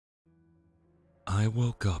I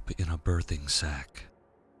woke up in a birthing sack.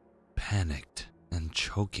 Panicked and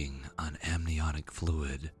choking on amniotic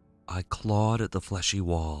fluid, I clawed at the fleshy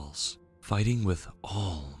walls, fighting with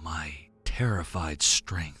all my terrified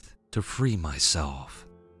strength to free myself.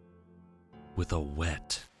 With a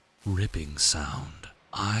wet, ripping sound,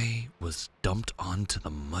 I was dumped onto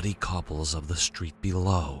the muddy cobbles of the street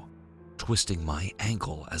below, twisting my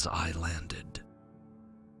ankle as I landed.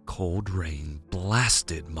 Cold rain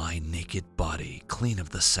blasted my naked body clean of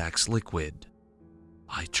the sack's liquid.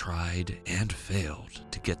 I tried and failed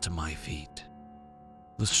to get to my feet.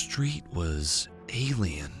 The street was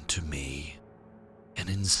alien to me, an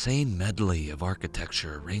insane medley of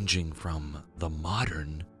architecture ranging from the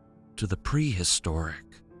modern to the prehistoric.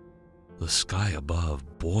 The sky above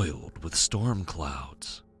boiled with storm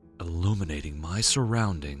clouds, illuminating my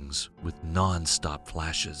surroundings with non-stop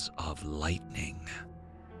flashes of lightning.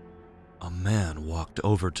 A man walked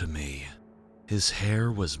over to me. His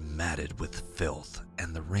hair was matted with filth,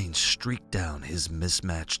 and the rain streaked down his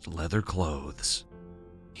mismatched leather clothes.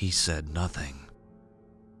 He said nothing,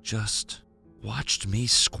 just watched me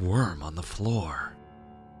squirm on the floor.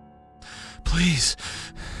 "Please,"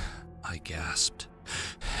 I gasped,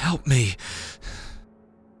 "help me."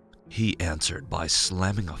 He answered by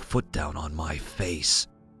slamming a foot down on my face,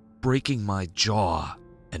 breaking my jaw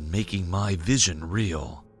and making my vision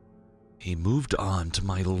reel. He moved on to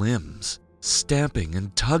my limbs, stamping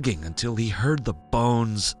and tugging until he heard the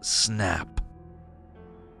bones snap.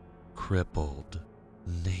 Crippled,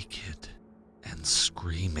 naked, and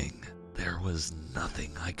screaming, there was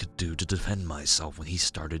nothing I could do to defend myself when he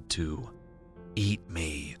started to eat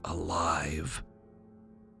me alive.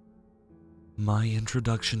 My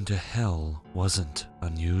introduction to hell wasn't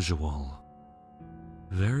unusual.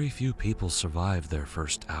 Very few people survive their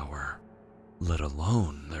first hour, let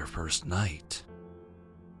alone their first night.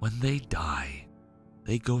 When they die,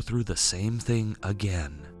 they go through the same thing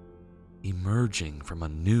again, emerging from a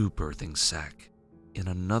new birthing sack in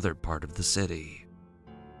another part of the city.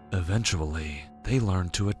 Eventually, they learn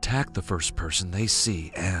to attack the first person they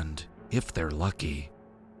see, and, if they're lucky,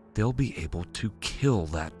 they'll be able to kill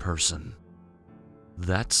that person.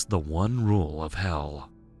 That's the one rule of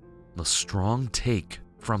hell. The strong take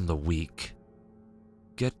from the weak.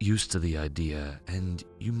 Get used to the idea, and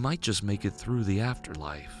you might just make it through the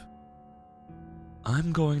afterlife.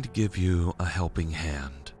 I'm going to give you a helping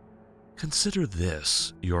hand. Consider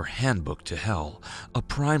this your handbook to hell, a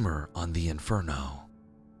primer on the inferno.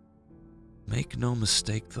 Make no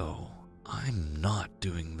mistake though, I'm not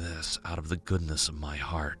doing this out of the goodness of my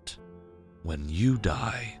heart. When you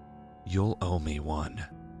die, you'll owe me one.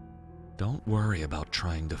 Don't worry about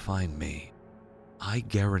trying to find me. I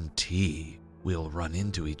guarantee we'll run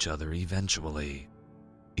into each other eventually.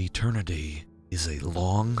 Eternity is a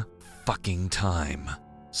long fucking time,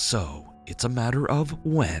 so it's a matter of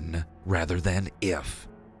when rather than if.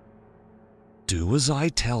 Do as I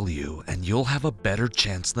tell you, and you'll have a better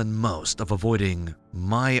chance than most of avoiding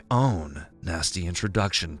my own nasty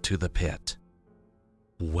introduction to the pit.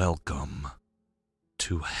 Welcome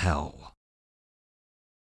to hell.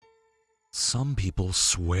 Some people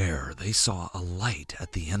swear they saw a light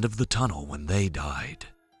at the end of the tunnel when they died.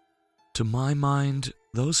 To my mind,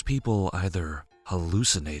 those people either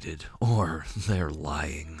hallucinated or they're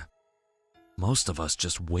lying. Most of us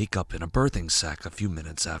just wake up in a birthing sack a few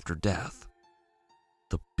minutes after death.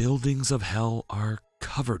 The buildings of hell are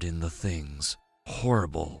covered in the things,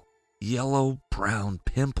 horrible, yellow-brown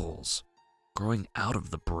pimples growing out of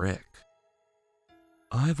the brick.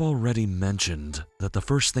 I've already mentioned that the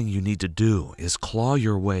first thing you need to do is claw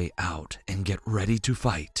your way out and get ready to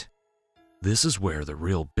fight. This is where the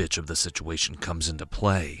real bitch of the situation comes into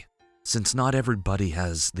play, since not everybody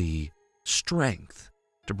has the strength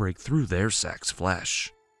to break through their sack's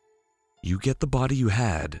flesh. You get the body you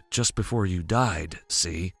had just before you died,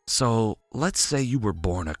 see? So let's say you were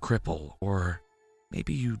born a cripple, or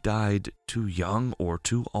maybe you died too young or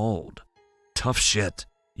too old. Tough shit.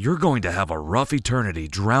 You're going to have a rough eternity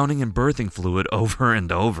drowning in birthing fluid over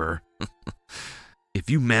and over. If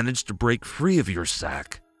you manage to break free of your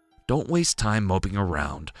sack, don't waste time moping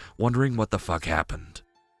around, wondering what the fuck happened.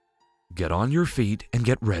 Get on your feet and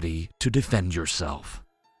get ready to defend yourself.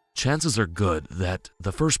 Chances are good that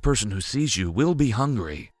the first person who sees you will be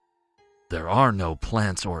hungry. There are no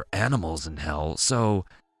plants or animals in hell, so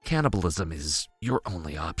cannibalism is your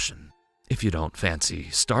only option, if you don't fancy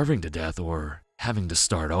starving to death or having to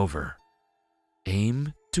start over.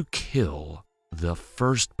 Aim to kill the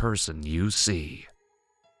first person you see.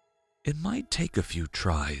 It might take a few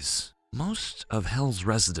tries. Most of Hell's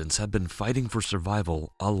residents have been fighting for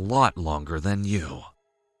survival a lot longer than you.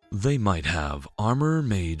 They might have armor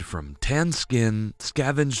made from tanned skin,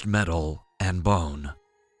 scavenged metal, and bone.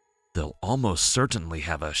 They'll almost certainly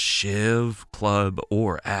have a shiv, club,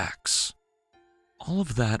 or axe. All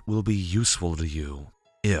of that will be useful to you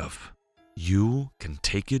if you can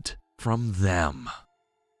take it from them.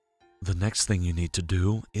 The next thing you need to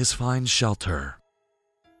do is find shelter.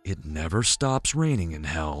 It never stops raining in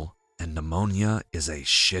hell, and pneumonia is a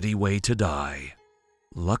shitty way to die.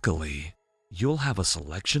 Luckily, you'll have a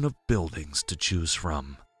selection of buildings to choose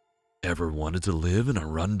from. Ever wanted to live in a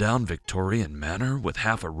rundown Victorian manor with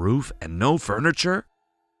half a roof and no furniture?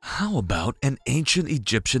 How about an ancient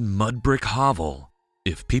Egyptian mud brick hovel?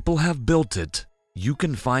 If people have built it, you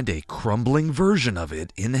can find a crumbling version of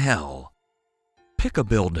it in hell. Pick a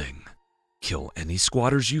building, kill any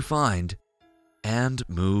squatters you find, and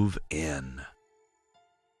move in.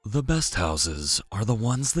 The best houses are the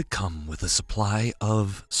ones that come with a supply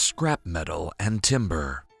of scrap metal and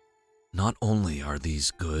timber. Not only are these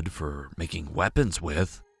good for making weapons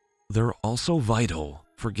with, they're also vital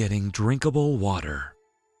for getting drinkable water.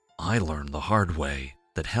 I learned the hard way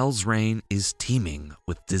that Hell's Rain is teeming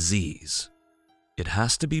with disease. It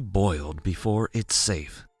has to be boiled before it's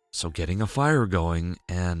safe, so getting a fire going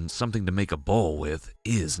and something to make a bowl with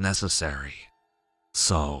is necessary.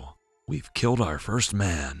 So, we've killed our first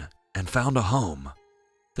man and found a home.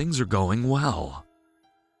 Things are going well.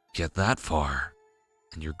 Get that far,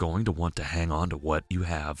 and you're going to want to hang on to what you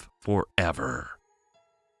have forever.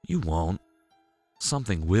 You won't.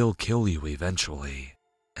 Something will kill you eventually,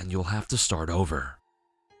 and you'll have to start over.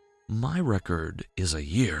 My record is a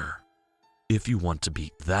year. If you want to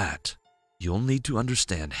beat that, you'll need to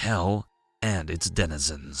understand hell and its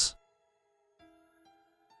denizens.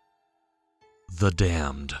 The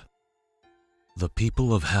damned. The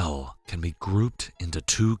people of hell can be grouped into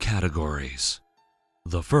two categories.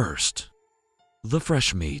 The first, the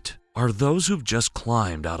fresh meat, are those who've just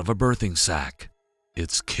climbed out of a birthing sack.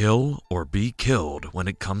 It's kill or be killed when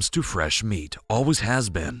it comes to fresh meat, always has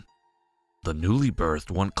been. The newly birthed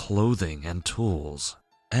want clothing and tools,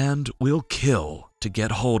 and will kill to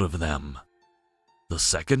get hold of them. The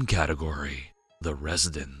second category, the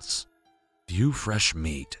residents, view fresh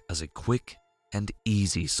meat as a quick and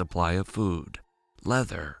easy supply of food,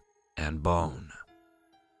 leather, and bone.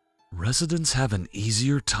 Residents have an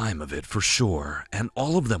easier time of it for sure, and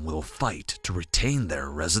all of them will fight to retain their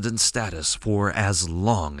resident status for as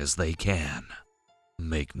long as they can.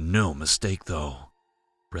 Make no mistake though,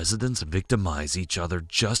 residents victimize each other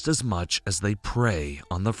just as much as they prey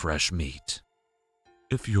on the fresh meat.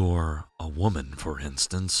 If you're a woman, for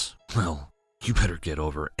instance, well, you better get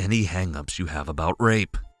over any hang-ups you have about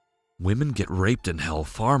rape. Women get raped in hell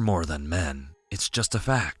far more than men. It's just a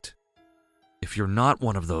fact. If you're not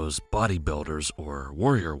one of those bodybuilders or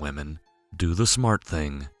warrior women, do the smart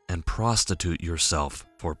thing and prostitute yourself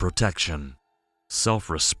for protection.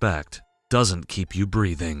 Self-respect doesn't keep you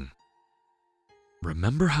breathing.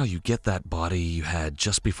 Remember how you get that body you had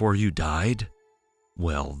just before you died?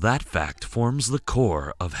 Well, that fact forms the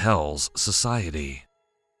core of hell's society.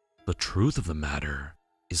 The truth of the matter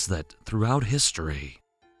is that throughout history,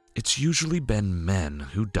 it's usually been men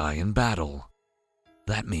who die in battle.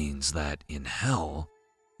 That means that in hell,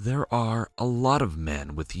 there are a lot of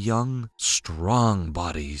men with young, strong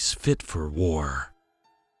bodies fit for war.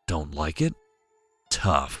 Don't like it?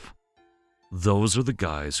 Tough. Those are the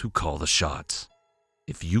guys who call the shots.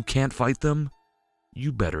 If you can't fight them,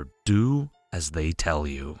 you better do as they tell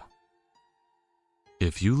you.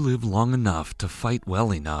 If you live long enough to fight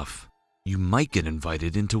well enough, you might get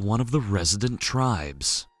invited into one of the resident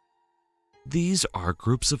tribes. These are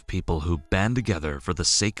groups of people who band together for the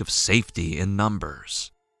sake of safety in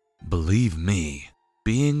numbers. Believe me,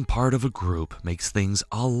 being part of a group makes things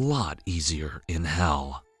a lot easier in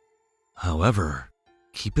hell. However,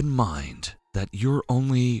 keep in mind that you're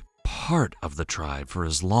only part of the tribe for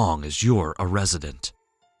as long as you're a resident.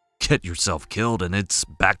 Get yourself killed and it's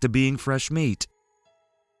back to being fresh meat.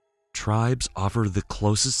 Tribes offer the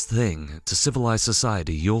closest thing to civilized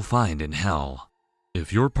society you'll find in hell.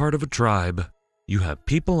 If you're part of a tribe, you have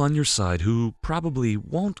people on your side who probably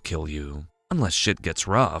won't kill you unless shit gets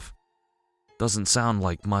rough. Doesn't sound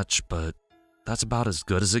like much, but that's about as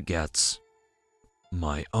good as it gets.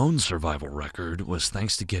 My own survival record was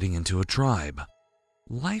thanks to getting into a tribe.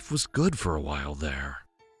 Life was good for a while there.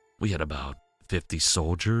 We had about 50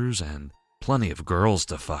 soldiers and plenty of girls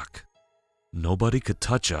to fuck. Nobody could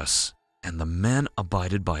touch us, and the men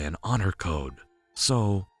abided by an honor code,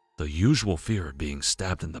 so the usual fear of being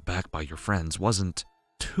stabbed in the back by your friends wasn't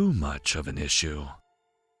too much of an issue.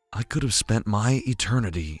 I could have spent my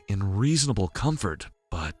eternity in reasonable comfort,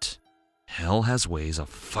 but hell has ways of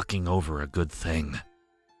fucking over a good thing.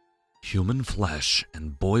 Human flesh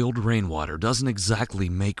and boiled rainwater doesn't exactly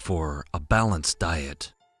make for a balanced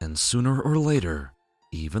diet, and sooner or later,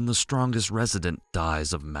 even the strongest resident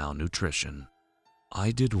dies of malnutrition.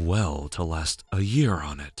 I did well to last a year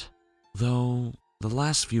on it, though the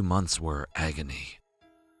last few months were agony.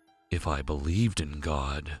 If I believed in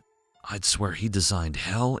God, I'd swear he designed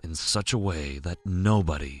hell in such a way that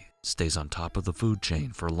nobody stays on top of the food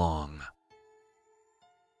chain for long.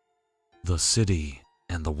 The city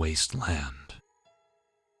and the wasteland.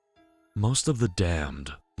 Most of the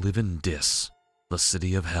damned live in Dis, the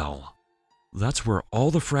city of hell. That's where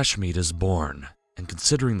all the fresh meat is born, and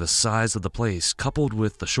considering the size of the place coupled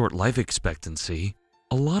with the short life expectancy,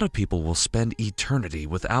 a lot of people will spend eternity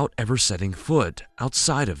without ever setting foot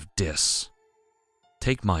outside of Dis.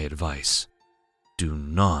 Take my advice. Do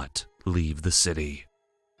not leave the city.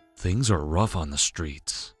 Things are rough on the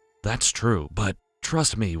streets. That's true, but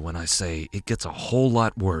trust me when I say it gets a whole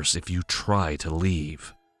lot worse if you try to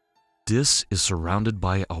leave. Dis is surrounded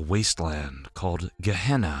by a wasteland called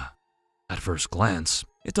Gehenna. At first glance,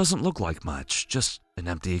 it doesn't look like much, just an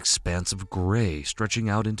empty expanse of gray stretching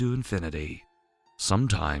out into infinity.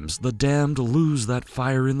 Sometimes the damned lose that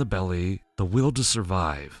fire in the belly, the will to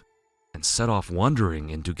survive, and set off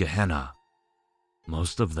wandering into Gehenna.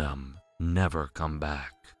 Most of them never come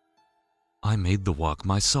back. I made the walk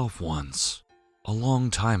myself once, a long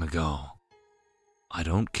time ago. I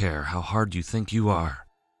don't care how hard you think you are.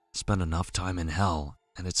 Spend enough time in hell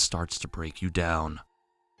and it starts to break you down.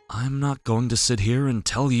 I'm not going to sit here and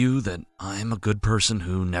tell you that I'm a good person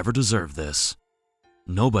who never deserved this.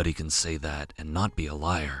 Nobody can say that and not be a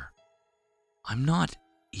liar. I'm not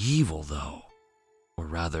evil though. Or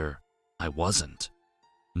rather, I wasn't.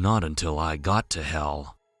 Not until I got to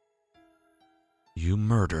hell. You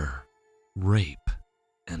murder, rape,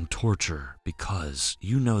 and torture because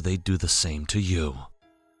you know they'd do the same to you.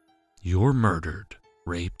 You're murdered,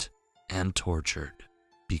 raped, and tortured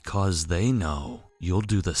because they know you'll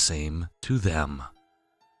do the same to them.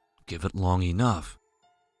 Give it long enough,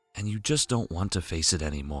 and you just don't want to face it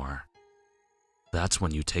anymore. That's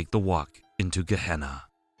when you take the walk into Gehenna.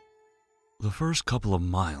 The first couple of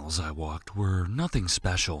miles I walked were nothing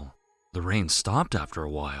special. The rain stopped after a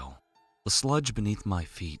while, the sludge beneath my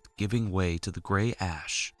feet giving way to the gray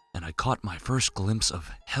ash, and I caught my first glimpse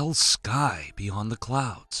of hell's sky beyond the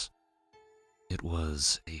clouds. It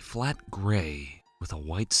was a flat gray with a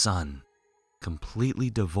white sun,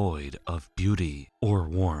 completely devoid of beauty or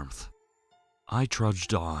warmth. I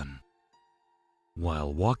trudged on.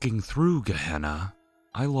 While walking through Gehenna,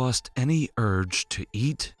 I lost any urge to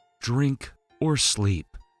eat, drink, or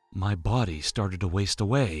sleep. My body started to waste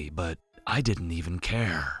away, but I didn't even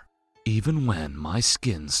care. Even when my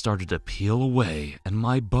skin started to peel away and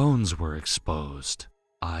my bones were exposed,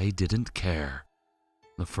 I didn't care.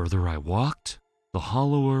 The further I walked, the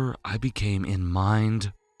hollower I became in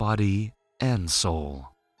mind, body, and soul.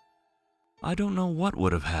 I don't know what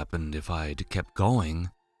would have happened if I'd kept going.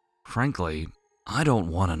 Frankly, I don't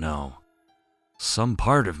want to know. Some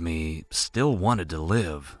part of me still wanted to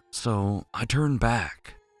live, so I turned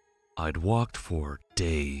back. I'd walked for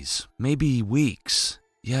days, maybe weeks,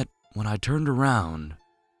 yet when I turned around,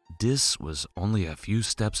 Dis was only a few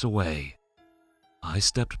steps away. I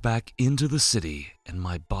stepped back into the city and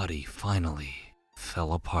my body finally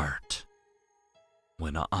fell apart.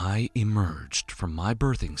 When I emerged from my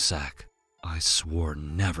birthing sack, I swore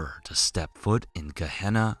never to step foot in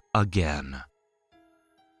Gehenna again.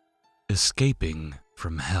 Escaping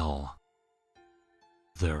from hell.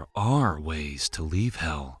 There are ways to leave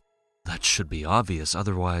hell. That should be obvious,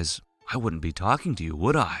 otherwise I wouldn't be talking to you,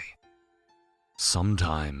 would I?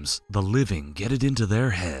 Sometimes the living get it into their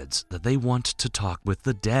heads that they want to talk with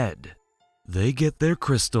the dead. They get their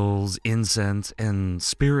crystals, incense, and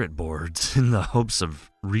spirit boards in the hopes of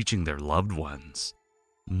reaching their loved ones.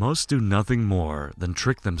 Most do nothing more than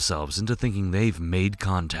trick themselves into thinking they've made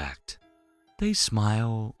contact. They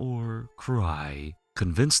smile or cry,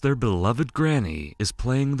 convinced their beloved granny is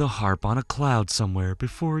playing the harp on a cloud somewhere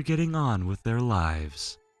before getting on with their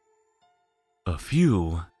lives. A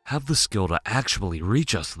few have the skill to actually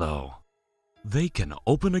reach us, though. They can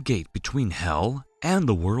open a gate between hell and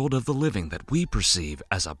the world of the living that we perceive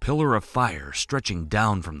as a pillar of fire stretching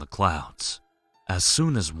down from the clouds. As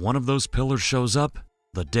soon as one of those pillars shows up,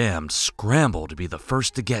 the damned scramble to be the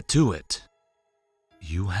first to get to it.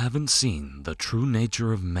 You haven't seen the true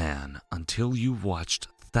nature of man until you've watched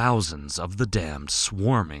thousands of the damned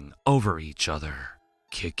swarming over each other,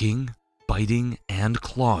 kicking, biting, and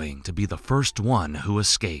clawing to be the first one who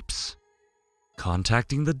escapes.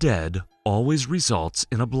 Contacting the dead always results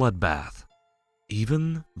in a bloodbath.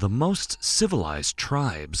 Even the most civilized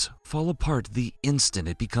tribes fall apart the instant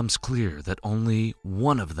it becomes clear that only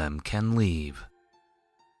one of them can leave.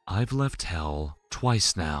 I've left hell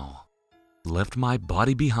twice now, left my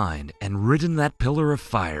body behind and ridden that pillar of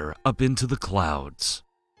fire up into the clouds.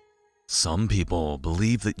 Some people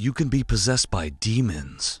believe that you can be possessed by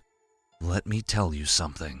demons. Let me tell you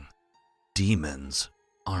something. Demons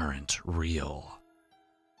aren't real.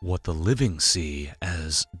 What the living see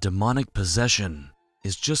as demonic possession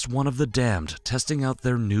is just one of the damned testing out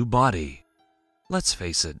their new body. Let's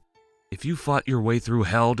face it, if you fought your way through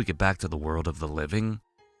hell to get back to the world of the living,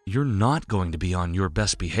 you're not going to be on your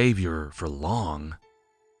best behavior for long.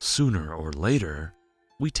 Sooner or later,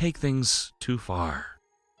 we take things too far.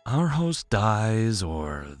 Our host dies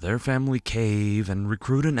or their family cave and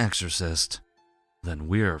recruit an exorcist. Then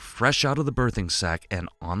we're fresh out of the birthing sack and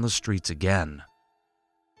on the streets again.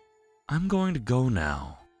 I'm going to go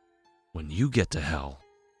now. When you get to hell,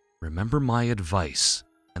 remember my advice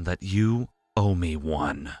and that you owe me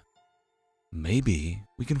one. Maybe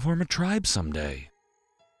we can form a tribe someday.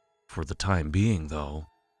 For the time being, though,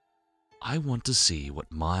 I want to see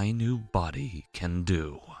what my new body can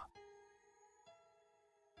do.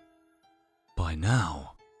 By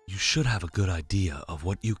now, you should have a good idea of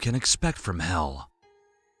what you can expect from hell.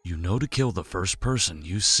 You know to kill the first person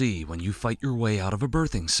you see when you fight your way out of a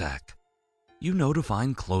birthing sack. You know to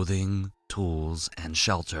find clothing, tools, and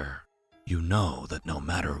shelter. You know that no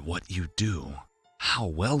matter what you do, how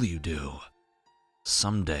well you do,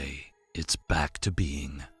 someday it's back to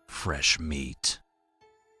being fresh meat.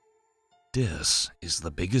 This is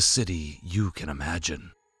the biggest city you can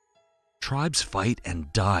imagine. Tribes fight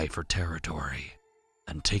and die for territory,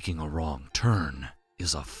 and taking a wrong turn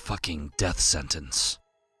is a fucking death sentence.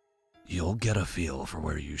 You'll get a feel for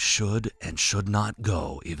where you should and should not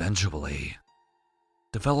go eventually.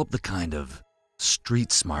 Develop the kind of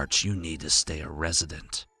street smarts you need to stay a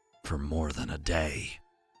resident for more than a day.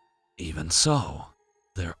 Even so,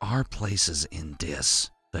 there are places in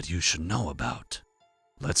Dis that you should know about.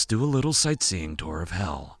 Let's do a little sightseeing tour of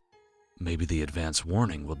hell. Maybe the advance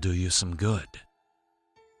warning will do you some good.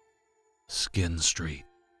 Skin Street.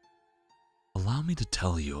 Allow me to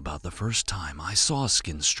tell you about the first time I saw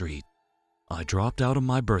Skin Street. I dropped out of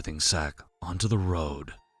my birthing sack onto the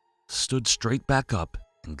road, stood straight back up,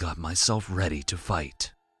 and got myself ready to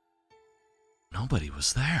fight. Nobody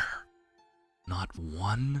was there. Not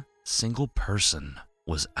one single person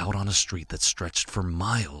was out on a street that stretched for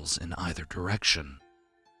miles in either direction.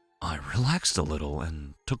 I relaxed a little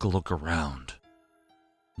and took a look around.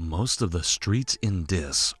 Most of the streets in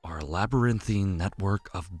Dis are a labyrinthine network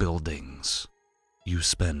of buildings. You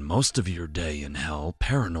spend most of your day in hell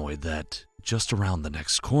paranoid that just around the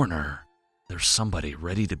next corner, there's somebody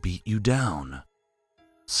ready to beat you down.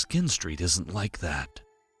 Skin Street isn't like that.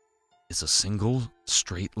 It's a single,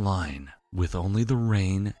 straight line with only the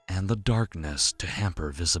rain and the darkness to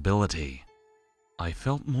hamper visibility. I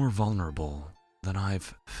felt more vulnerable than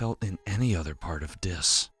I've felt in any other part of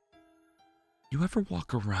Dis. You ever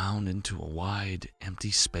walk around into a wide,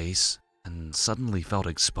 empty space and suddenly felt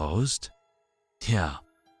exposed? Yeah,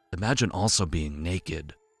 imagine also being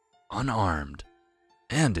naked, unarmed,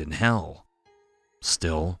 and in hell.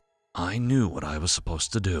 Still, I knew what I was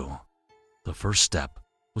supposed to do. The first step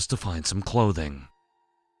was to find some clothing.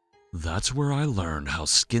 That's where I learned how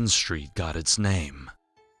Skin Street got its name.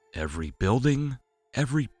 Every building,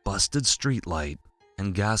 every busted streetlight,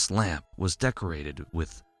 and gas lamp was decorated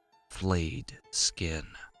with flayed skin.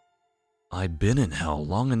 I'd been in hell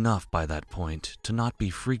long enough by that point to not be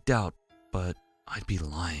freaked out, but I'd be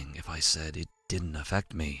lying if I said it didn't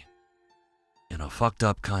affect me. In a fucked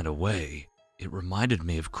up kind of way, it reminded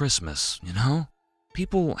me of Christmas, you know?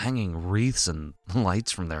 People hanging wreaths and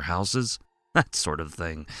lights from their houses, that sort of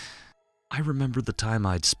thing. I remembered the time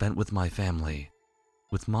I'd spent with my family,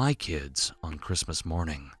 with my kids on Christmas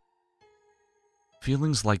morning.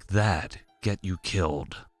 Feelings like that get you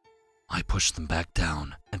killed. I pushed them back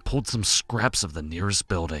down and pulled some scraps of the nearest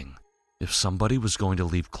building. If somebody was going to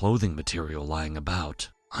leave clothing material lying about,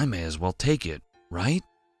 I may as well take it, right?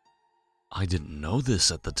 I didn't know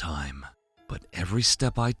this at the time, but every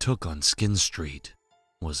step I took on Skin Street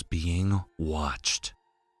was being watched.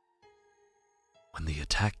 When the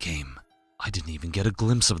attack came, I didn't even get a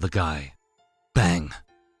glimpse of the guy. Bang!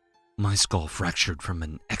 My skull fractured from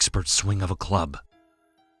an expert swing of a club.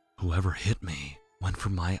 Whoever hit me went for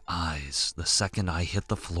my eyes the second I hit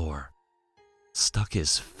the floor, stuck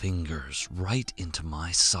his fingers right into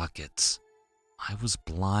my sockets. I was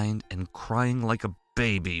blind and crying like a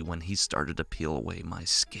baby when he started to peel away my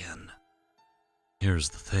skin. Here's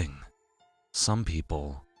the thing. Some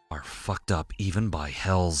people are fucked up even by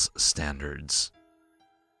hell's standards.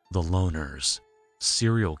 The loners,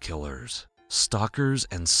 serial killers, stalkers,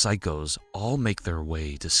 and psychos all make their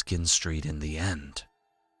way to Skin Street in the end.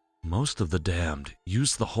 Most of the damned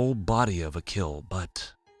use the whole body of a kill,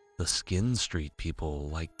 but the Skin Street people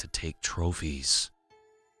like to take trophies.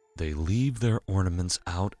 They leave their ornaments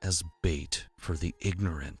out as bait for the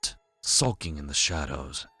ignorant, sulking in the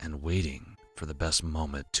shadows and waiting for the best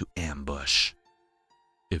moment to ambush.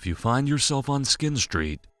 If you find yourself on Skin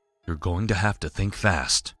Street, you're going to have to think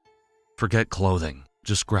fast. Forget clothing.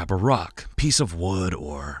 Just grab a rock, piece of wood,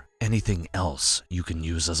 or anything else you can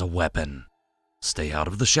use as a weapon. Stay out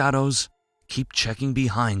of the shadows, keep checking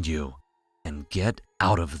behind you, and get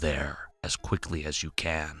out of there as quickly as you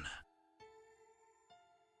can.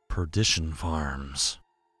 Perdition Farms.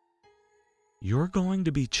 You're going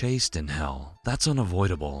to be chased in hell. That's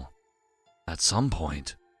unavoidable. At some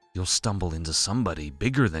point, you'll stumble into somebody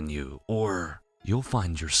bigger than you, or you'll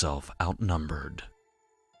find yourself outnumbered.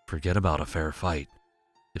 Forget about a fair fight.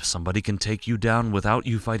 If somebody can take you down without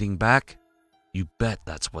you fighting back, you bet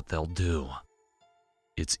that's what they'll do.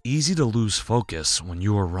 It's easy to lose focus when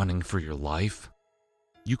you are running for your life.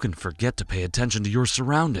 You can forget to pay attention to your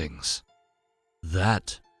surroundings.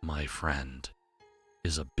 That, my friend,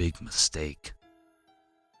 is a big mistake.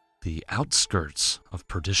 The outskirts of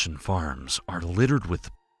Perdition Farms are littered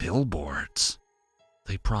with billboards.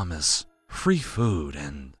 They promise free food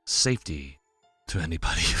and safety to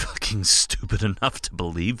anybody fucking stupid enough to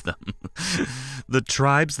believe them. The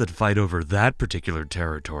tribes that fight over that particular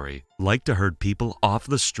territory like to herd people off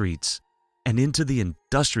the streets and into the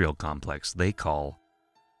industrial complex they call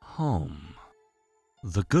home.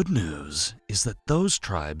 The good news is that those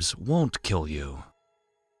tribes won't kill you.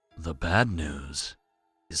 The bad news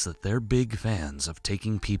is that they're big fans of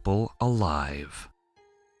taking people alive.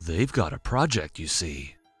 They've got a project, you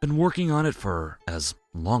see. Been working on it for as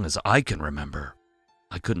long as I can remember.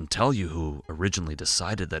 I couldn't tell you who originally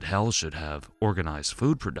decided that hell should have organized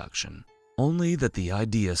food production, only that the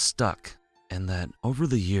idea stuck, and that over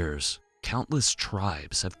the years, countless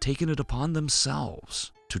tribes have taken it upon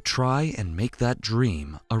themselves to try and make that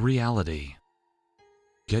dream a reality.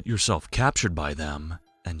 Get yourself captured by them,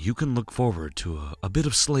 and you can look forward to a bit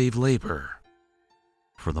of slave labor.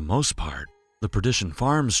 For the most part, the Perdition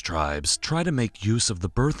Farms tribes try to make use of the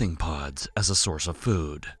birthing pods as a source of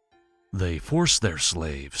food. They force their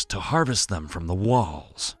slaves to harvest them from the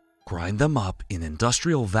walls, grind them up in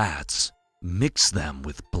industrial vats, mix them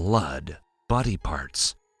with blood, body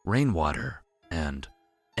parts, rainwater, and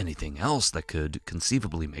anything else that could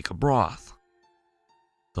conceivably make a broth.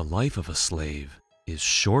 The life of a slave is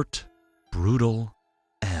short, brutal,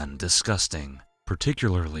 and disgusting,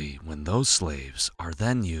 particularly when those slaves are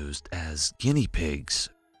then used as guinea pigs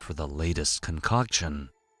for the latest concoction.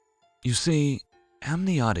 You see,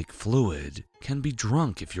 amniotic fluid can be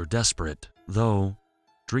drunk if you're desperate, though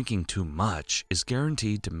drinking too much is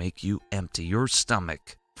guaranteed to make you empty your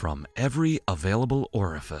stomach from every available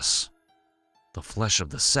orifice. The flesh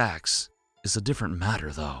of the sacks is a different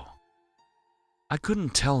matter, though. I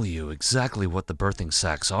couldn't tell you exactly what the birthing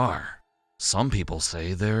sacks are. Some people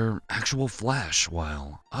say they're actual flesh,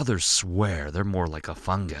 while others swear they're more like a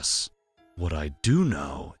fungus. What I do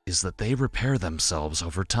know is that they repair themselves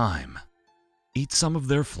over time. Eat some of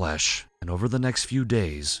their flesh, and over the next few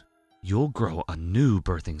days, you'll grow a new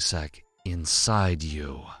birthing sac inside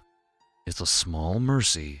you. It's a small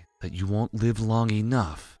mercy that you won't live long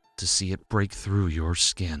enough to see it break through your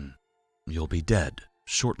skin. You'll be dead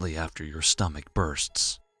shortly after your stomach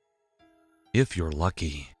bursts. If you're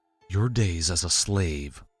lucky, your days as a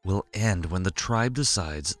slave will end when the tribe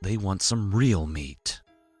decides they want some real meat.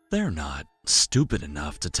 They're not stupid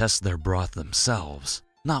enough to test their broth themselves.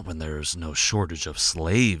 Not when there's no shortage of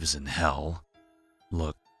slaves in hell.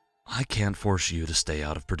 Look, I can't force you to stay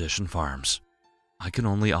out of Perdition Farms. I can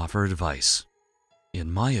only offer advice.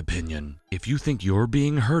 In my opinion, if you think you're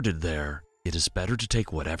being herded there, it is better to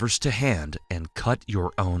take whatever's to hand and cut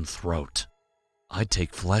your own throat. I'd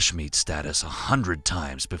take flesh meat status 100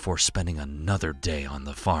 times before spending another day on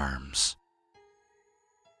the farms.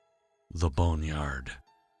 The Boneyard.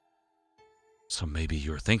 So maybe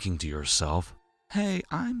you're thinking to yourself, hey,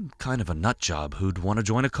 I'm kind of a nutjob who'd want to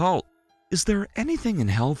join a cult. Is there anything in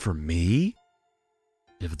hell for me?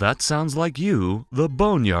 If that sounds like you, the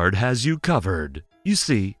Boneyard has you covered. You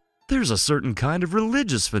see, there's a certain kind of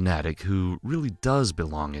religious fanatic who really does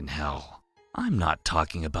belong in hell. I'm not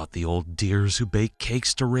talking about the old dears who bake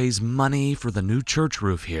cakes to raise money for the new church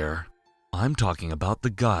roof here. I'm talking about the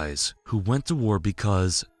guys who went to war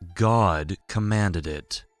because God commanded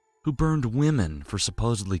it. who burned women for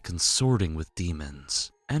supposedly consorting with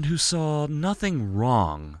demons, and who saw nothing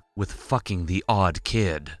wrong with fucking the odd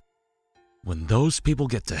kid. When those people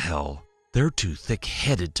get to hell, they're too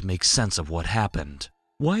thick-headed to make sense of what happened.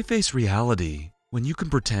 Why face reality when you can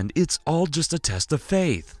pretend it's all just a test of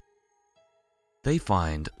faith? They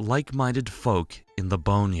find like-minded folk in the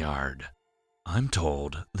boneyard. I'm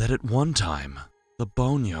told that at one time, the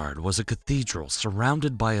boneyard was a cathedral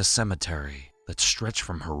surrounded by a cemetery that stretched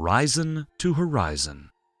from horizon to horizon.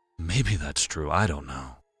 Maybe that's true, I don't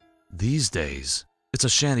know. These days, it's a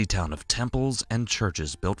shantytown of temples and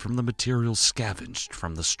churches built from the materials scavenged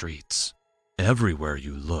from the streets. Everywhere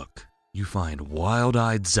you look, you find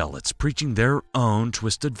wild-eyed zealots preaching their own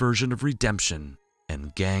twisted version of redemption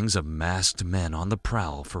and gangs of masked men on the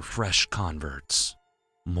prowl for fresh converts.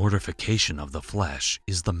 Mortification of the flesh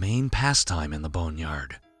is the main pastime in the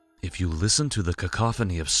boneyard. If you listen to the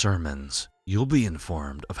cacophony of sermons, you'll be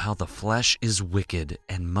informed of how the flesh is wicked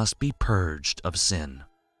and must be purged of sin.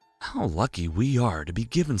 How lucky we are to be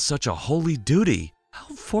given such a holy duty.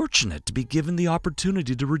 How fortunate to be given the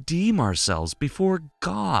opportunity to redeem ourselves before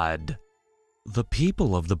God. The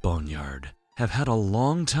people of the boneyard have had a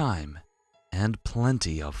long time and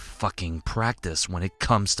plenty of fucking practice when it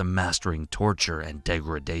comes to mastering torture and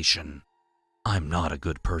degradation. I'm not a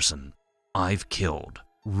good person. I've killed,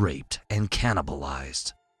 raped, and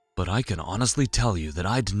cannibalized. But I can honestly tell you that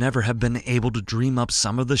I'd never have been able to dream up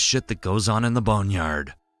some of the shit that goes on in the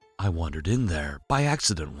boneyard. I wandered in there by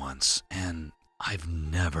accident once, and I've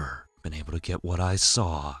never been able to get what I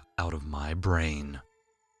saw out of my brain.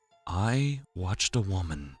 I watched a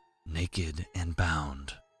woman, naked and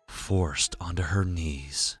bound, forced onto her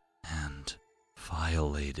knees and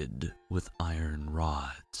violated with iron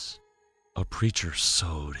rods. A preacher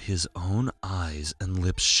sewed his own eyes and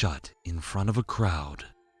lips shut in front of a crowd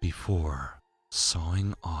before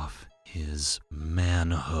sawing off his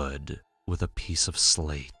manhood with a piece of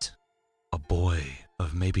slate. A boy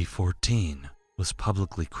of maybe 14 was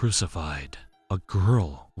publicly crucified. A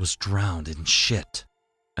girl was drowned in shit.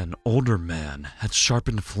 An older man had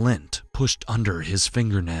sharpened flint pushed under his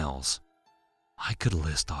fingernails. I could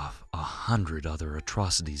list off 100 other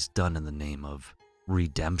atrocities done in the name of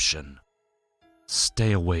redemption.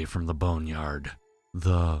 Stay away from the boneyard.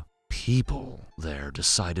 The people there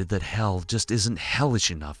decided that hell just isn't hellish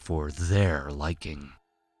enough for their liking.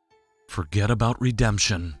 Forget about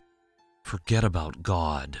redemption. Forget about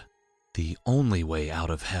God. The only way out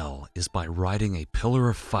of hell is by riding a pillar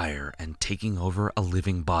of fire and taking over a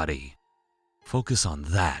living body. Focus on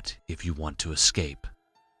that if you want to escape.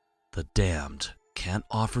 The damned can't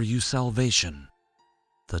offer you salvation.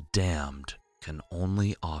 The damned can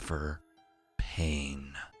only offer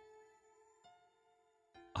pain.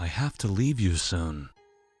 I have to leave you soon.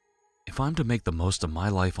 If I'm to make the most of my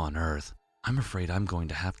life on Earth, I'm afraid I'm going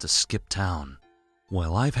to have to skip town.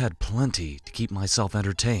 While I've had plenty to keep myself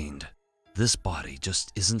entertained, this body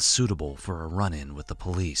just isn't suitable for a run-in with the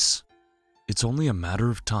police. It's only a matter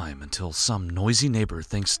of time until some noisy neighbor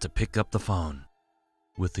thinks to pick up the phone.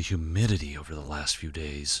 With the humidity over the last few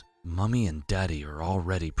days, Mummy and Daddy are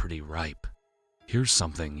already pretty ripe. Here's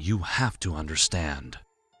something you have to understand.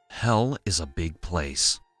 Hell is a big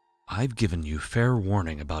place. I've given you fair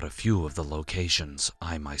warning about a few of the locations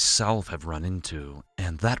I myself have run into,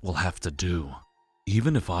 and that will have to do.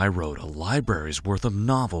 Even if I wrote a library's worth of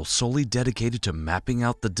novels solely dedicated to mapping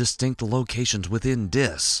out the distinct locations within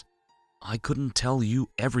Dis, I couldn't tell you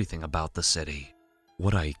everything about the city.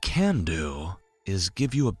 What I can do is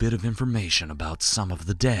give you a bit of information about some of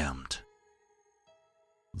the damned.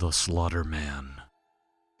 The Slaughter Man.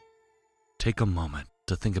 Take a moment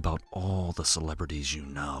to think about all the celebrities you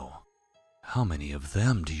know. How many of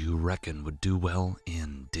them do you reckon would do well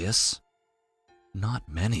in Dis? Not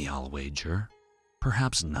many, I'll wager.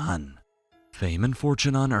 Perhaps none. Fame and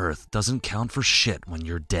fortune on Earth doesn't count for shit when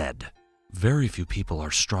you're dead. Very few people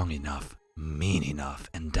are strong enough, mean enough,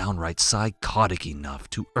 and downright psychotic enough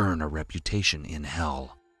to earn a reputation in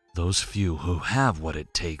hell. Those few who have what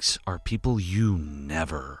it takes are people you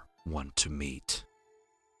never want to meet.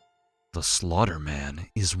 The Slaughter Man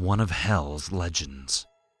is one of hell's legends.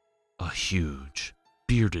 A huge,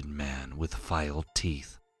 bearded man with filed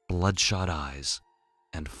teeth, bloodshot eyes,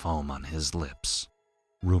 and foam on his lips.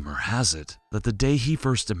 Rumor has it that the day he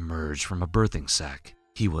first emerged from a birthing sack,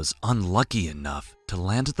 he was unlucky enough to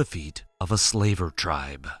land at the feet of a slaver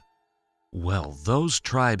tribe. Well, those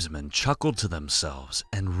tribesmen chuckled to themselves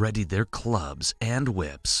and readied their clubs and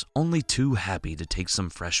whips, only too happy to take some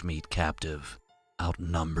fresh meat captive.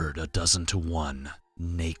 Outnumbered 12 to 1,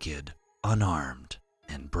 naked, unarmed,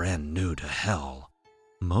 and brand new to hell,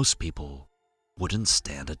 most people wouldn't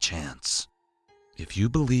stand a chance. If you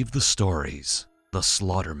believe the stories, the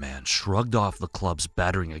Slaughterman shrugged off the clubs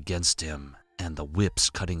battering against him and the whips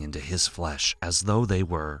cutting into his flesh as though they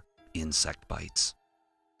were insect bites.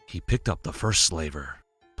 He picked up the first slaver,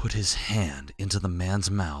 put his hand into the man's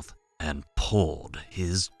mouth, and pulled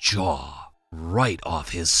his jaw right off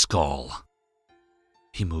his skull.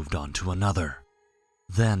 He moved on to another,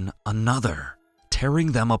 then another,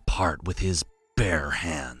 tearing them apart with his bare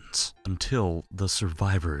hands until the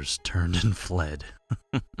survivors turned and fled.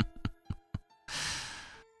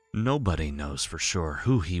 Nobody knows for sure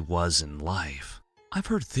who he was in life. I've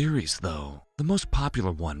heard theories, though, the most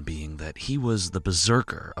popular one being that he was the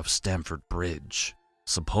berserker of Stamford Bridge.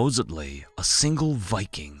 Supposedly, a single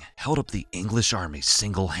Viking held up the English army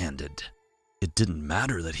single-handed. It didn't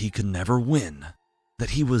matter that he could never win,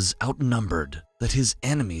 that he was outnumbered, that his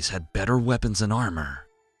enemies had better weapons and armor.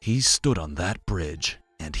 He stood on that bridge,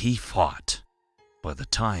 and he fought. By the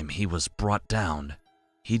time he was brought down,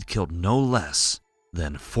 he'd killed no less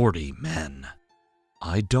than 40 men.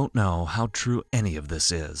 I don't know how true any of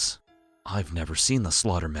this is. I've never seen the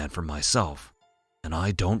Slaughterman for myself, and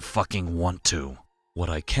I don't fucking want to. What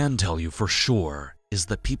I can tell you for sure is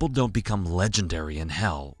that people don't become legendary in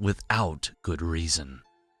hell without good reason.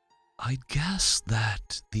 I'd guess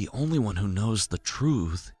that the only one who knows the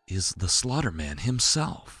truth is the Slaughterman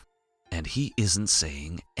himself, and he isn't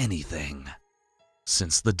saying anything.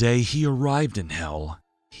 Since the day he arrived in hell,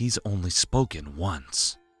 he's only spoken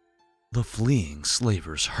once. The fleeing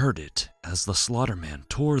slavers heard it as the Slaughterman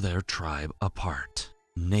tore their tribe apart.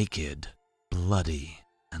 Naked, bloody,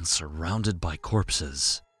 and surrounded by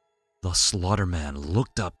corpses, the Slaughterman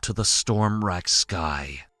looked up to the storm-racked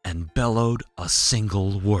sky and bellowed a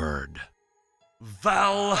single word: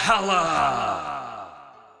 Valhalla!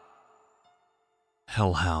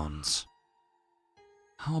 Hellhounds.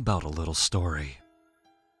 How about a little story?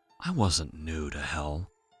 I wasn't new to hell.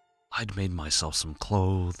 I'd made myself some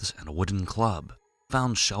clothes and a wooden club,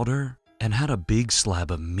 found shelter, and had a big slab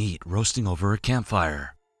of meat roasting over a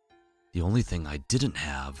campfire. The only thing I didn't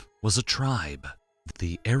have was a tribe.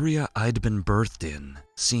 The area I'd been birthed in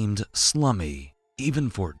seemed slummy, even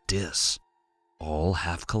for Dis. All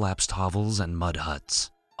half-collapsed hovels and mud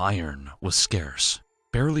huts. Iron was scarce,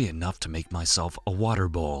 barely enough to make myself a water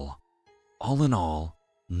bowl. All in all,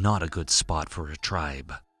 not a good spot for a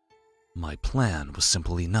tribe. My plan was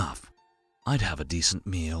simple enough. I'd have a decent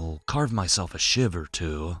meal, carve myself a shiv or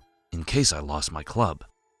two, in case I lost my club,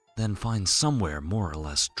 then find somewhere more or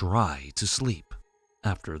less dry to sleep.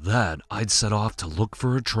 After that, I'd set off to look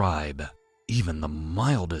for a tribe. Even the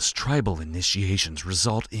mildest tribal initiations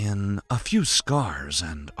result in a few scars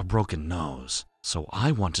and a broken nose, so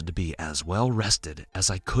I wanted to be as well rested as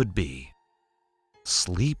I could be.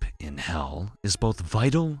 Sleep in hell is both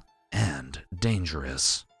vital and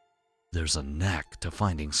dangerous. There's a knack to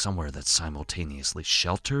finding somewhere that's simultaneously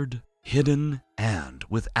sheltered, hidden, and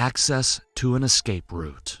with access to an escape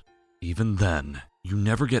route. Even then, you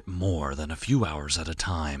never get more than a few hours at a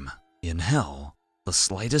time. In hell, the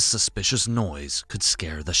slightest suspicious noise could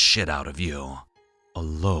scare the shit out of you. A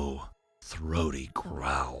low, throaty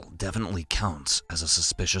growl definitely counts as a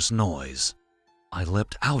suspicious noise. I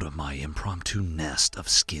leapt out of my impromptu nest of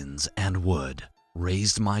skins and wood,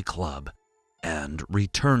 raised my club, and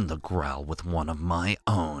returned the growl with one of my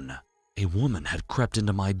own. A woman had crept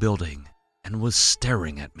into my building and was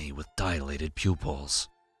staring at me with dilated pupils.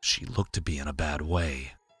 She looked to be in a bad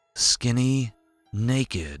way, skinny,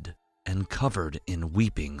 naked, and covered in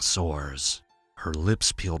weeping sores. Her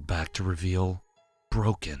lips peeled back to reveal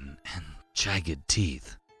broken and jagged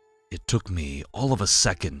teeth. It took me all of a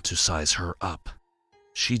second to size her up.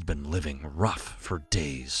 She'd been living rough for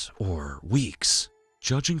days or weeks.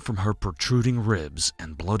 Judging from her protruding ribs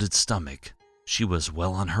and bloated stomach, she was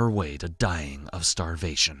well on her way to dying of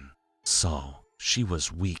starvation. So, she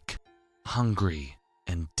was weak, hungry,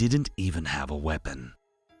 and didn't even have a weapon.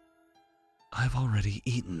 "I've already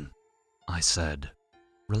eaten," I said,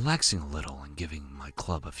 relaxing a little and giving my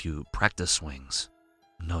club a few practice swings.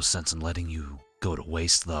 "No sense in letting you go to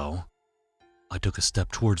waste, though." I took a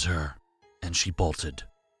step towards her, and she bolted.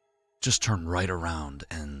 Just turned right around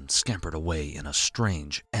and scampered away in a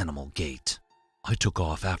strange animal gait. I took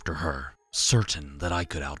off after her, certain that I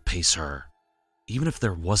could outpace her. Even if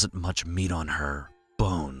there wasn't much meat on her,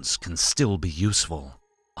 bones can still be useful.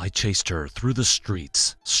 I chased her through the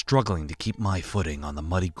streets, struggling to keep my footing on the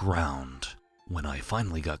muddy ground. When I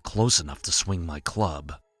finally got close enough to swing my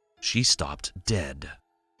club, she stopped dead.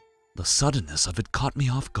 The suddenness of it caught me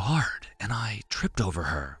off guard, and I tripped over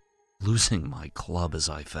her, losing my club as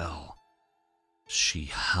I fell. She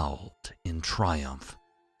howled in triumph,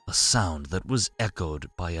 a sound that was echoed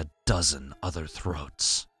by a dozen other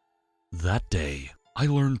throats. That day, I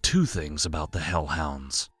learned two things about the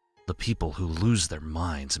hellhounds. The people who lose their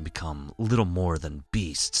minds and become little more than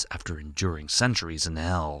beasts after enduring centuries in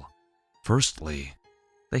hell. Firstly,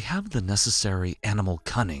 they have the necessary animal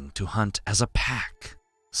cunning to hunt as a pack.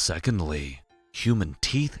 Secondly, human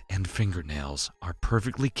teeth and fingernails are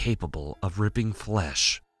perfectly capable of ripping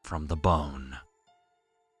flesh from the bone.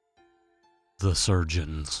 The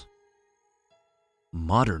surgeons.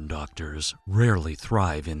 Modern doctors rarely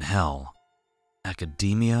thrive in hell.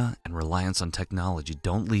 Academia and reliance on technology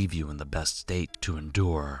don't leave you in the best state to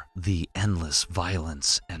endure the endless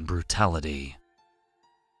violence and brutality.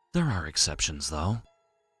 There are exceptions, though.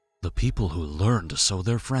 The people who learn to sew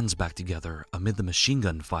their friends back together amid the machine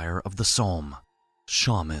gun fire of the Somme.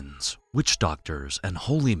 Shamans, witch doctors, and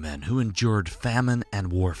holy men who endured famine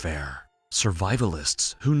and warfare.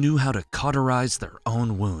 Survivalists who knew how to cauterize their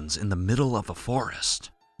own wounds in the middle of a forest.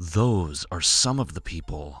 Those are some of the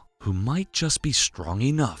people who might just be strong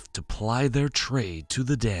enough to ply their trade to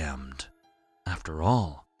the damned. After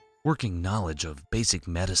all, working knowledge of basic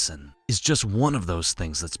medicine is just one of those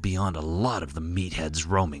things that's beyond a lot of the meatheads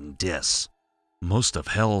roaming Dis. Most of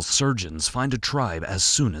hell's surgeons find a tribe as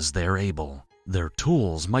soon as they're able. Their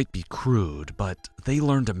tools might be crude, but they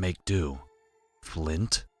learn to make do.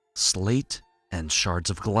 Flint, slate, and shards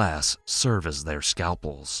of glass serve as their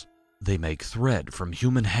scalpels. They make thread from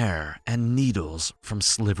human hair and needles from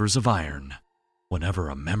slivers of iron. Whenever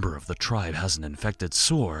a member of the tribe has an infected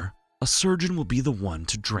sore, a surgeon will be the one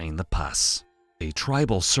to drain the pus. A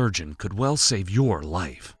tribal surgeon could well save your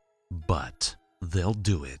life, but they'll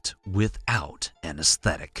do it without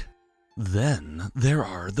anesthetic. Then there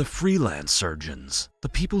are the freelance surgeons, the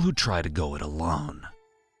people who try to go it alone.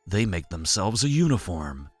 They make themselves a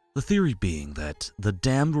uniform, the theory being that the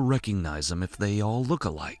damned will recognize them if they all look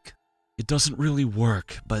alike. It doesn't really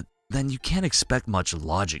work, but then you can't expect much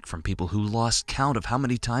logic from people who lost count of how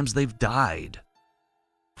many times they've died.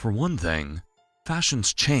 For one thing,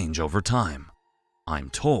 fashions change over time. I'm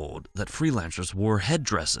told that freelancers wore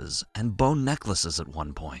headdresses and bone necklaces at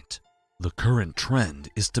one point. The current trend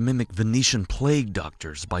is to mimic Venetian plague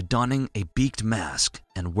doctors by donning a beaked mask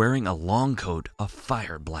and wearing a long coat of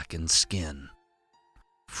fire-blackened skin.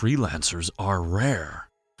 Freelancers are rare,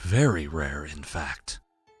 very rare in fact.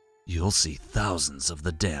 You'll see thousands of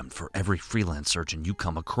the damned for every freelance surgeon you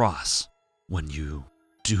come across. When you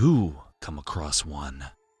do come across one,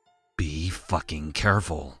 be fucking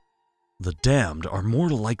careful. The damned are more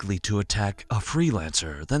likely to attack a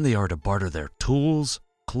freelancer than they are to barter their tools,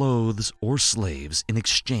 clothes, or slaves in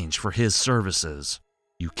exchange for his services.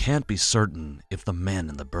 You can't be certain if the man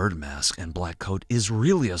in the bird mask and black coat is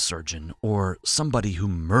really a surgeon or somebody who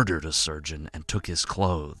murdered a surgeon and took his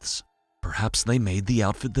clothes. Perhaps they made the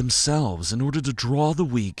outfit themselves in order to draw the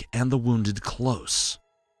weak and the wounded close.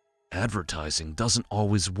 Advertising doesn't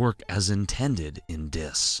always work as intended in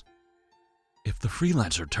Dis. If the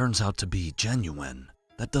freelancer turns out to be genuine,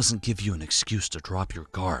 that doesn't give you an excuse to drop your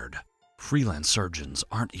guard. Freelance surgeons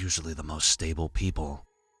aren't usually the most stable people.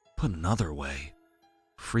 Put another way,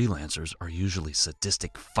 freelancers are usually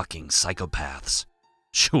sadistic fucking psychopaths.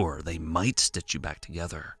 Sure, they might stitch you back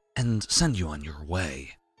together and send you on your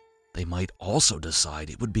way. They might also decide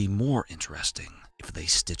it would be more interesting if they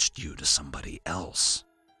stitched you to somebody else.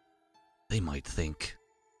 They might think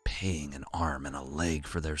paying an arm and a leg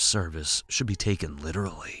for their service should be taken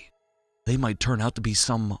literally. They might turn out to be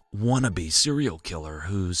some wannabe serial killer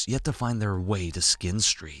who's yet to find their way to Skin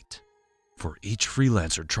Street. For each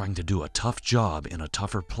freelancer trying to do a tough job in a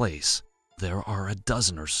tougher place, there are a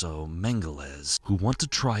dozen or so Mengeles who want to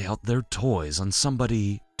try out their toys on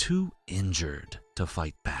somebody too injured to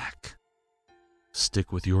fight back.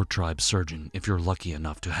 Stick with your tribe surgeon if you're lucky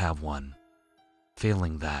enough to have one.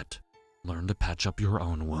 Failing that, learn to patch up your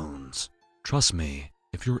own wounds. Trust me,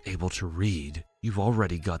 if you're able to read, you've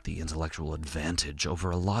already got the intellectual advantage over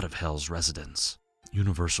a lot of Hell's residents.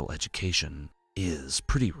 Universal education is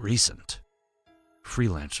pretty recent.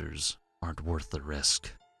 Freelancers aren't worth the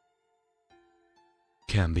risk.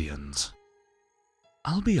 Cambions.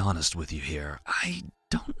 I'll be honest with you here, I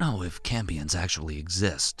don't know if Cambions actually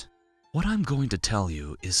exist. What I'm going to tell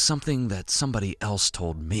you is something that somebody else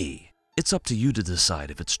told me. It's up to you to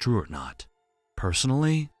decide if it's true or not.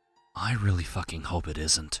 Personally, I really fucking hope it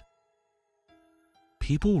isn't.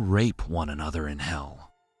 People rape one another in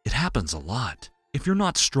hell. It happens a lot. If you're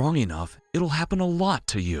not strong enough, it'll happen a lot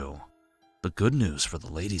to you. The good news for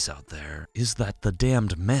the ladies out there is that the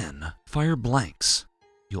damned men fire blanks.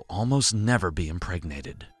 You'll almost never be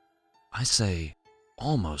impregnated. I say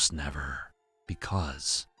almost never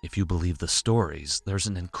because If you believe the stories, there's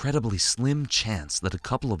an incredibly slim chance that a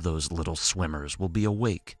couple of those little swimmers will be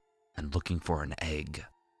awake and looking for an egg.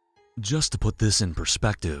 Just to put this in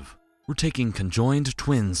perspective, we're taking conjoined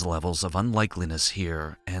twins levels of unlikeliness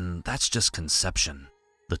here, and that's just conception.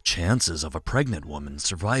 The chances of a pregnant woman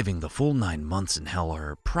surviving the full 9 months in hell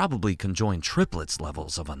are probably conjoined triplets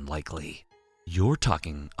levels of unlikely. You're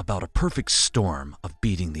talking about a perfect storm of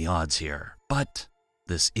beating the odds here, but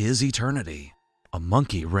this is eternity. A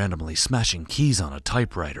monkey randomly smashing keys on a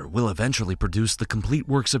typewriter will eventually produce the complete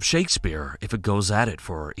works of Shakespeare if it goes at it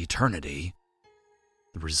for eternity.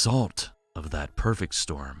 The result of that perfect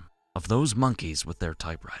storm, of those monkeys with their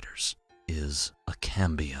typewriters, is a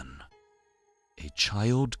cambion. A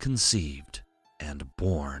child conceived and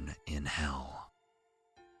born in hell.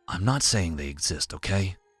 I'm not saying they exist,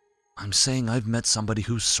 okay? I'm saying I've met somebody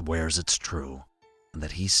who swears it's true, and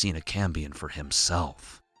that he's seen a cambion for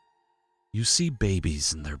himself. You see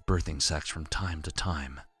babies in their birthing sacks from time to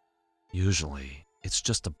time. Usually, it's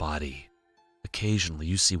just a body. Occasionally,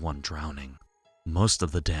 you see one drowning. Most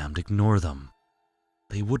of the damned ignore them.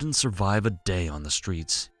 They wouldn't survive a day on the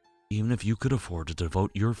streets, even if you could afford to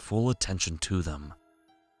devote your full attention to them.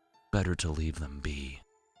 Better to leave them be.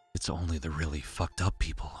 It's only the really fucked up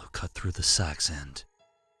people who cut through the sacks and...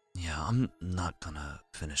 Yeah, I'm not gonna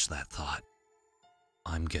finish that thought.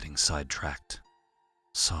 I'm getting sidetracked.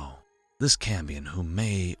 So, this cambion, who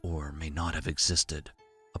may or may not have existed,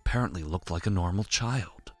 apparently looked like a normal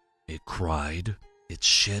child. It cried, it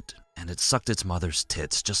shit, and it sucked its mother's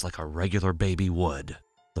tits just like a regular baby would.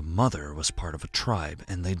 The mother was part of a tribe,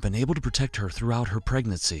 and they'd been able to protect her throughout her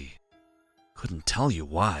pregnancy. Couldn't tell you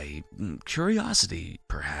why. Curiosity,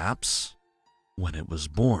 perhaps. When it was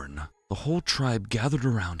born, the whole tribe gathered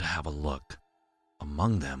around to have a look.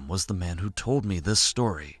 Among them was the man who told me this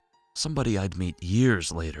story, somebody I'd meet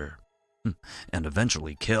years later, and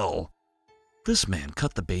eventually kill. This man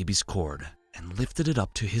cut the baby's cord and lifted it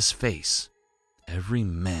up to his face. Every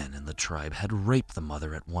man in the tribe had raped the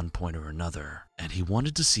mother at one point or another, and he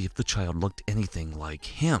wanted to see if the child looked anything like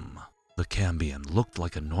him. The cambion looked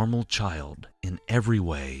like a normal child in every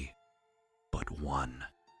way, but one.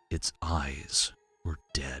 Its eyes were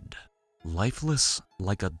dead, lifeless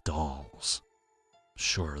like a doll's.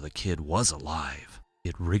 Sure, the kid was alive.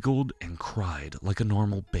 It wriggled and cried like a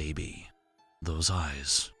normal baby. Those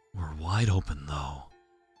eyes were wide open, though.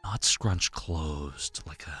 Not scrunched closed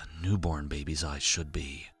like a newborn baby's eyes should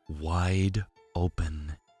be. Wide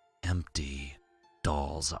open, empty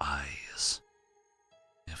doll's eyes.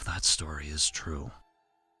 If that story is true,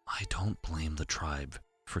 I don't blame the tribe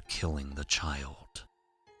for killing the child.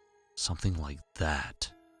 Something like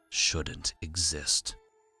that shouldn't exist.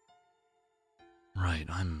 Right,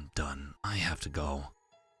 I'm done. I have to go.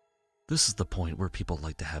 This is the point where people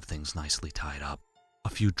like to have things nicely tied up. A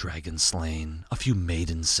few dragons slain, a few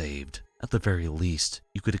maidens saved. At the very least,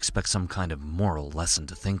 you could expect some kind of moral lesson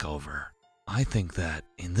to think over. I think that,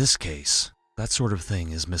 in this case, that sort of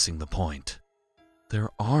thing is missing the point. There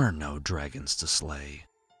are no dragons to slay,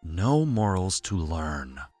 no morals to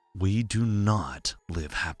learn. We do not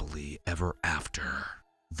live happily ever after.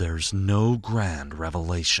 There's no grand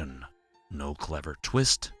revelation, no clever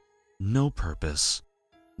twist, no purpose,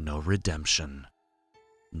 no redemption,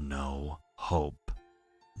 no hope.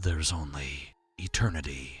 There's only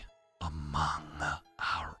eternity among